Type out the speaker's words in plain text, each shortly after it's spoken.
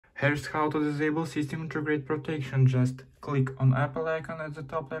Here's how to disable System Integrate Protection. Just click on Apple icon at the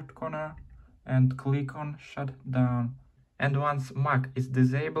top left corner and click on Shutdown. And once Mac is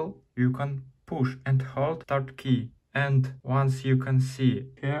disabled, you can push and hold Start key. And once you can see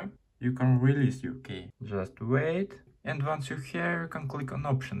here, you can release your key. Just wait. And once you're here, you can click on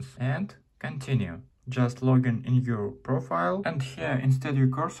Options and continue. Just log in your profile and here instead your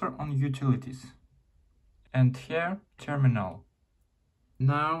cursor on Utilities. And here, Terminal.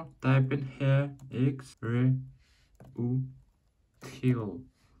 Now type in here xreutil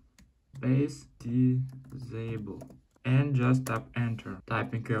space disable and just tap enter.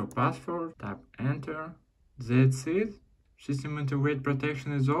 Type in your password, tap enter. That's it. System Integrate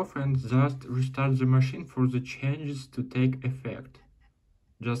Protection is off and just restart the machine for the changes to take effect.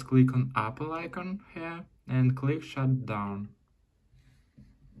 Just click on Apple icon here and click Shutdown.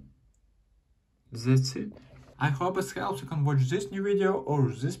 That's it. I hope it helps. You can watch this new video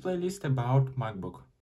or this playlist about MacBook.